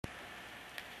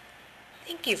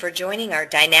Thank you for joining our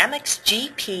Dynamics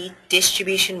GP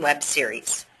Distribution web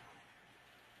series.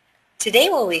 Today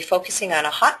we'll be focusing on a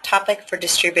hot topic for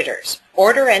distributors,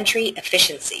 order entry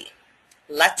efficiency.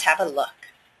 Let's have a look.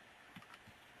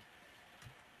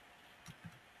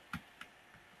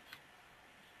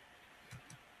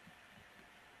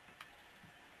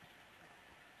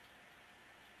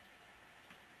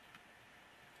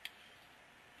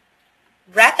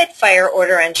 Rapid-fire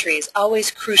order entry is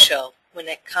always crucial when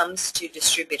it comes to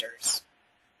distributors.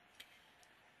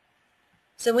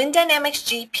 So in Dynamics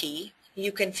GP,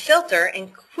 you can filter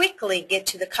and quickly get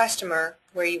to the customer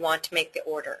where you want to make the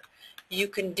order. You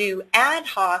can do ad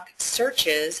hoc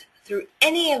searches through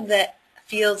any of the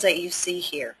fields that you see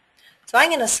here. So I'm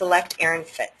going to select Aaron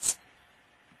Fitz.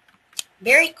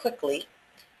 Very quickly,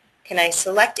 can I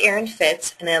select Aaron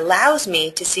Fitz, and it allows me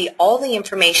to see all the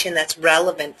information that's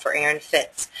relevant for Aaron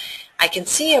Fitz. I can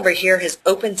see over here his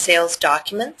open sales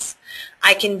documents.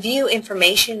 I can view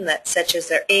information such as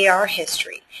their AR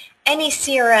history, any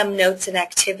CRM notes and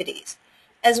activities,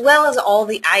 as well as all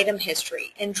the item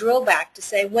history, and drill back to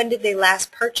say when did they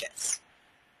last purchase.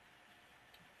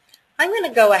 I'm going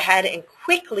to go ahead and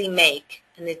quickly make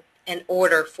an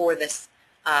order for this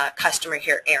customer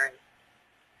here, Aaron.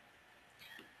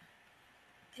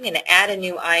 I'm going to add a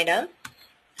new item,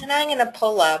 and I'm going to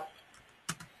pull up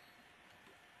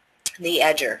the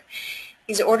edger.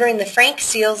 He's ordering the Frank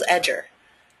Seals edger.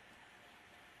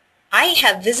 I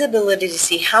have visibility to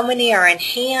see how many are in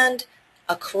hand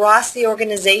across the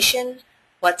organization,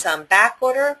 what's on back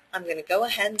order. I'm going to go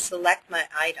ahead and select my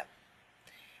item.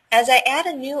 As I add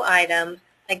a new item,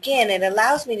 again, it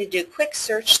allows me to do a quick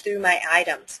search through my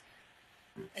items.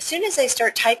 As soon as I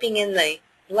start typing in the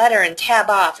letter and tab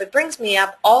off, it brings me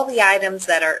up all the items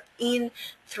that are in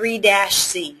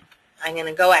 3-C. I'm going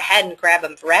to go ahead and grab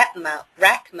a rack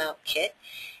mount kit,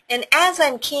 and as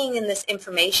I'm keying in this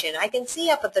information, I can see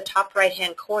up at the top right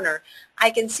hand corner,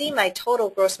 I can see my total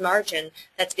gross margin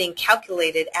that's being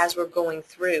calculated as we're going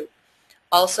through,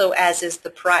 also as is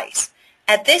the price.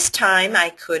 At this time,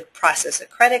 I could process a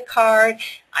credit card,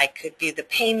 I could view the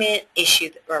payment,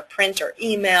 issue or print or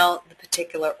email the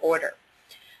particular order.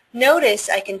 Notice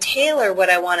I can tailor what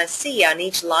I want to see on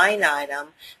each line item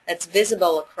that's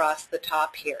visible across the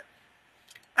top here.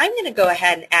 I'm going to go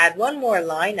ahead and add one more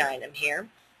line item here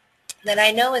that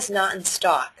I know is not in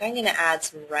stock. I'm going to add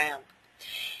some RAM.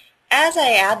 As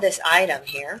I add this item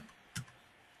here,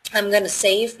 I'm going to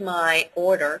save my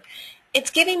order.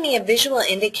 It's giving me a visual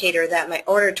indicator that my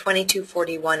order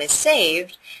 2241 is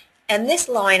saved, and this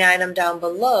line item down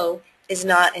below is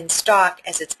not in stock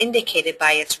as it's indicated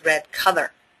by its red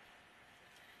color.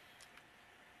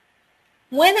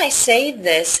 When I save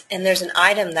this and there's an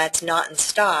item that's not in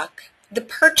stock, the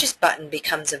purchase button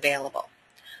becomes available.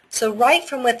 So right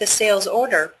from with the sales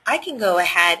order, I can go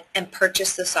ahead and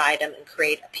purchase this item and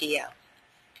create a PO.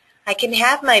 I can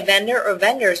have my vendor or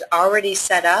vendors already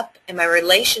set up and my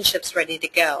relationships ready to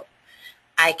go.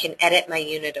 I can edit my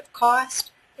unit of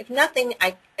cost.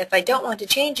 If I don't want to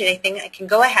change anything, I can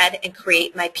go ahead and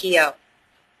create my PO.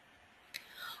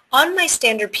 On my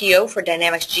standard PO for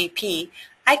Dynamics GP,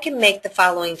 I can make the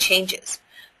following changes,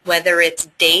 whether it's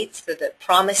dates, the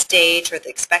promised date or the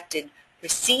expected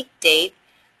receipt date,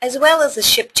 as well as the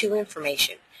ship to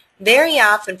information. Very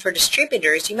often for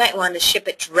distributors, you might want to ship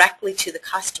it directly to the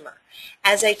customer.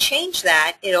 As I change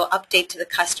that, it'll update to the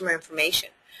customer information.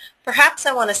 Perhaps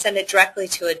I want to send it directly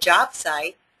to a job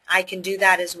site. I can do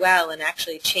that as well and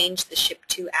actually change the ship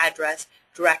to address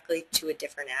directly to a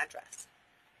different address.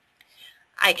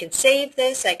 I can save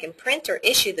this, I can print or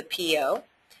issue the PO.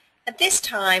 At this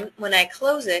time, when I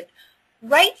close it,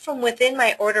 right from within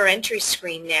my order entry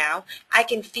screen now, I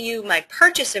can view my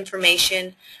purchase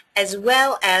information as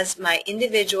well as my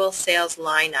individual sales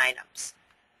line items.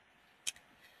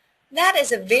 That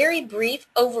is a very brief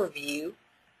overview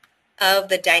of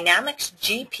the Dynamics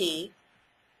GP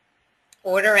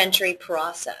order entry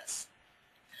process.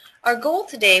 Our goal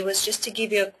today was just to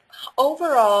give you an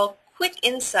overall quick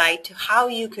insight to how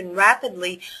you can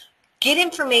rapidly get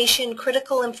information,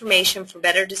 critical information for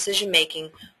better decision making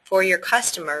for your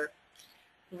customer,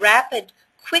 rapid,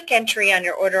 quick entry on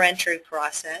your order entry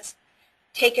process,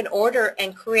 take an order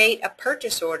and create a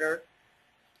purchase order,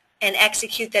 and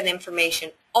execute that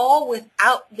information all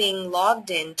without being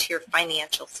logged into your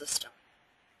financial system.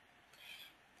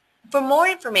 For more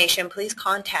information, please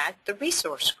contact the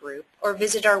resource group or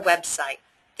visit our website.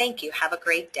 Thank you. Have a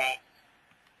great day.